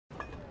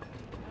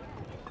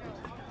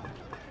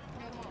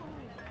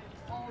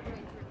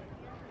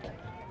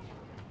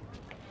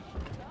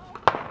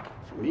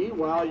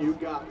Meanwhile, you've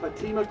got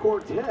Fatima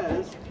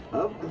Cortez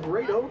of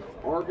Great Oak,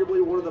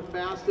 arguably one of the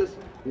fastest,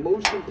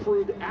 most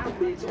improved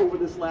athletes over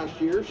this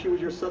last year. She was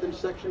your Southern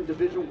Section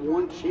Division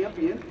I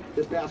champion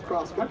this past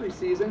cross-country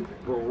season.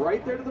 But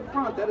right there to the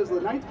front, that is the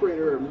 9th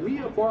grader,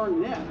 Mia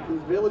Barnett from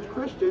Village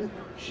Christian.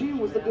 She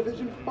was the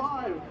Division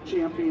V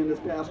champion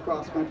this past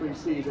cross-country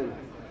season.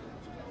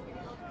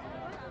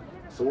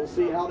 So we'll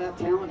see how that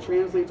talent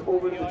translates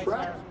over to the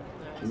track.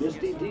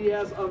 Misty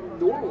Diaz of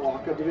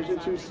Norwalk, a Division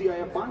II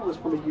CIF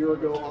finalist from a year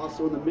ago,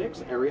 also in the mix.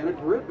 Ariana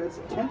Griffiths,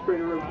 10th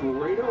grader of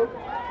Great Oak,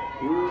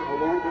 here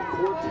along with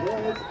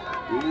Cortez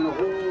and a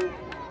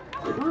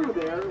whole crew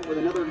there with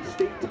another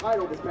state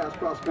title this past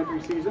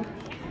cross-country season.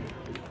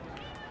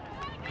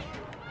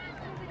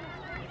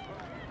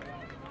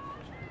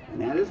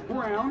 And that is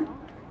Brown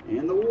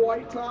in the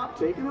white top,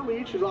 taking the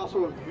lead. She's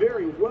also a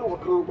very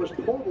well-accomplished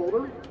pole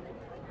vaulter.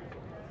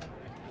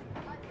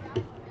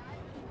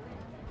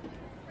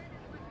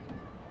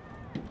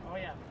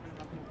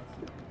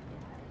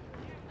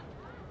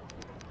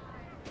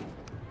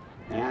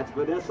 That's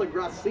Vanessa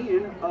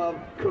Gracian of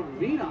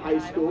Covina High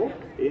School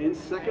in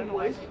 2nd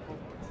place.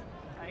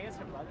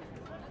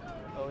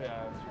 Oh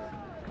yeah, that's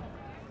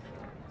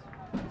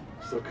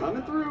true. So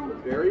coming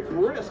through, very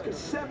brisk,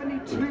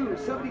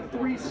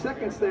 73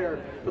 seconds there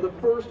for the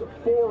first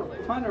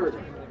 400.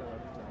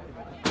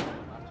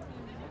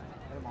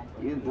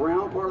 Ian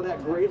Brown, part of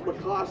that great La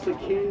Costa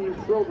Canyon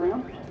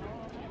program.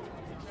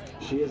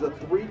 She is a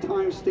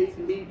 3-time state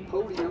meet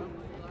podium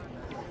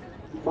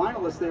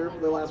finalist there for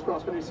the last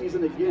cross-country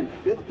season. Again,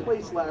 5th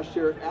place last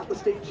year at the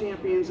state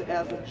champions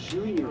as a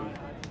junior.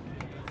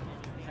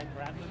 I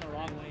grabbed it the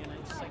wrong way and I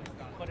just like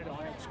put it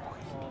on it.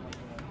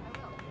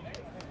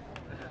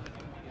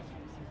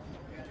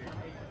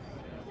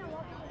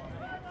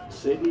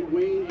 Sydney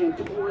Wayne and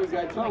Tori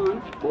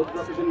Gaitan, both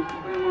representing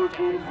Claremont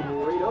and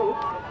Great Oak,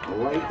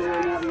 right there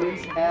in that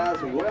mix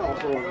as well.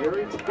 So a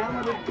very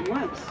talented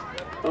glimpse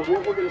of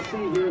what we're going to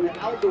see here in the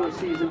outdoor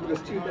season for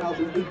this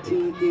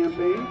 2018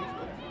 campaign.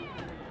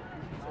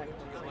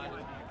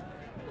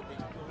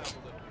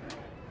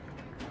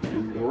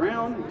 And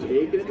Brown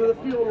taking it to the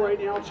field right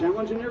now,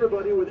 challenging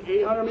everybody with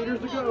 800 meters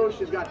to go.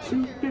 She's got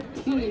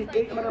 2:15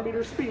 800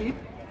 meter speed.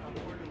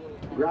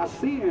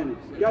 Gracian,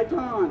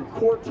 Gaitan,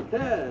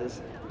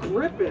 Cortez,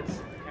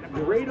 Griffiths,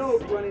 Great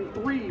Oak running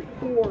 3,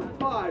 4,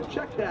 5.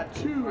 Check that,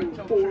 2,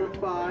 4,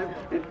 5,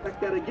 and check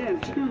that again,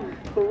 2,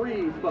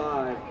 3,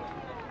 5.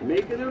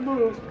 Making their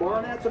moves.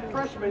 Barnett's a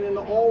freshman in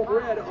the all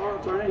red, are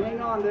trying to hang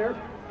on there.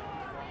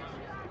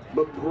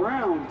 But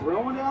Brown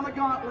throwing down the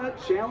gauntlet,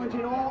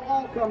 challenging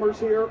all comers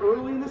here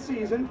early in the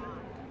season.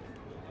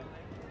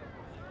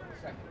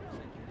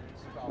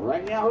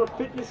 Right now, her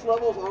fitness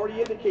levels already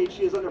indicate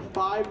she is under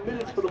 5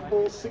 minutes for the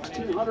full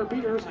 1,600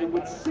 meters, and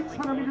with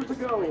 600 meters to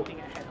go,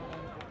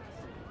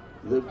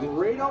 the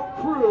Great Oak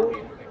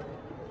crew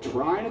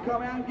trying to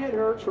come out and get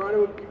her, try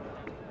to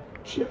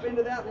chip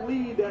into that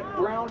lead that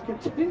Brown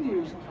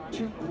continues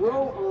to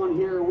grow on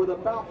here with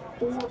about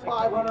 400 or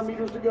 500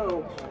 meters to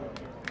go.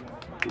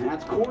 And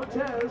that's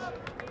Cortez.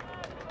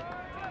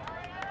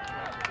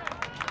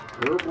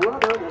 Her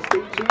brother, the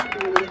state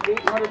champion in the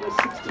 800 and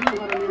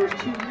 1,600 meters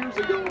 2 years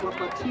ago, but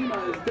Fatima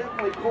has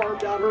definitely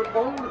carved out her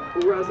own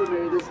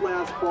resume this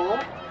last fall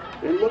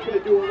and looking to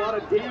do a lot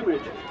of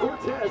damage.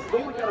 Cortez has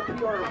only got a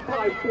PR of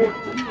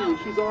 5:14.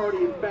 She's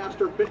already in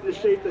faster fitness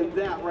shape than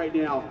that right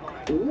now.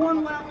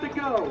 1 lap to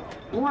go.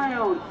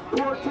 Brown,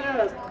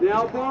 Cortez,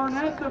 now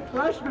Barnett, the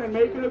freshman,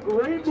 making a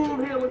great move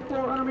here with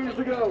 400 meters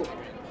to go.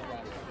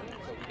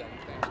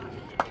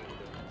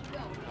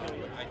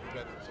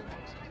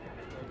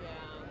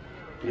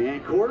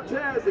 And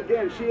Cortez,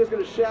 again, she is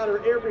going to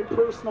shatter every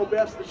personal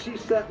best that she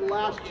set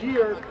last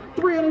year.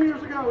 300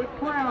 meters to go with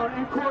Brown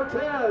and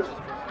Cortez.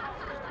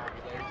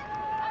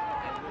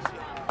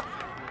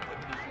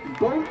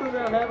 Both of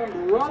them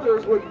having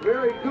brothers with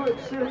very good,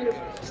 serious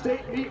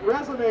state meet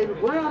resumes.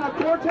 Brown and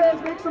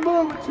Cortez makes a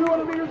move with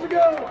 200 meters to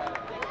go.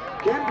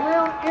 Can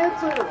Brown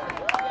answer?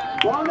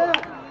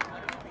 Barnett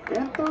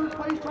in 3rd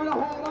place trying to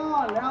hold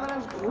on. Now that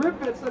is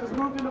Griffiths that has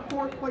moved into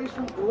 4th place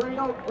from Great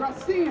Oak.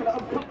 Gracian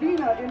of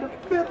Covina into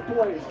 5th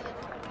place.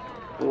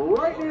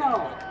 Right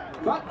now,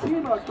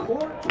 Fatima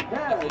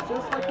Cortez,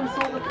 just like we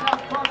saw the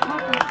past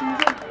cross-country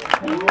season,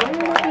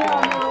 laying it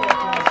down here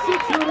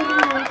 600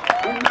 meters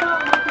and not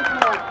looking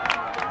back.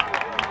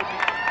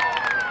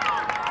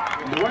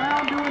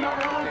 Brown doing the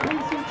early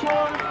pacing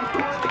charge, and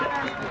Cortez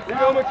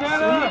now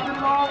sneaking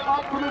it all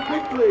up for the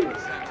victory.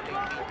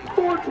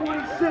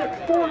 4:26,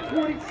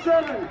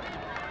 4:27.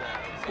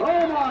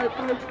 Oh my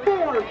folks,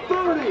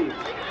 4:30.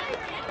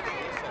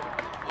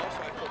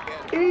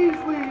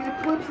 Easily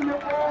eclipsing the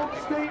old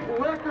state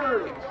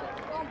record.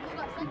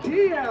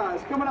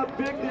 Diaz coming up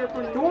big there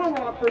for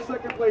Norwalk for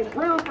 2nd place.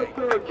 Brown for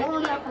 3rd,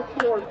 Barnett for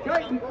 4th,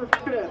 Guyton for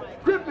 5th,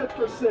 Griffith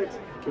for 6th.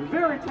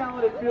 Very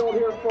talented field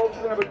here, folks.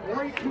 We're going to have a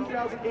great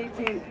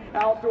 2018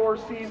 outdoor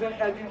season,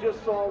 as you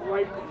just saw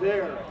right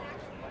there.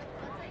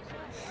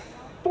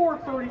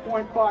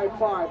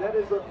 4:30.55. That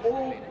is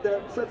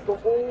that sets the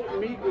old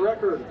meet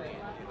record.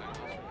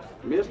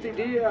 Misty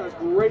Diaz,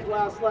 great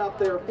last lap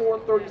there,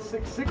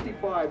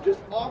 4:36.65, just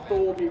off the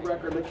old meet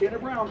record. McKenna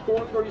Brown,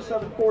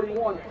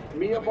 4:37.41.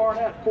 Mia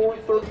Barnett,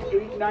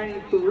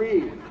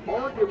 4:38.93.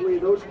 Arguably,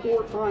 those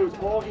 4 times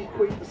all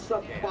equate to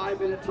sub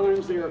 5-minute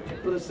times there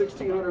for the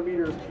 1600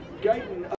 meters. Guyton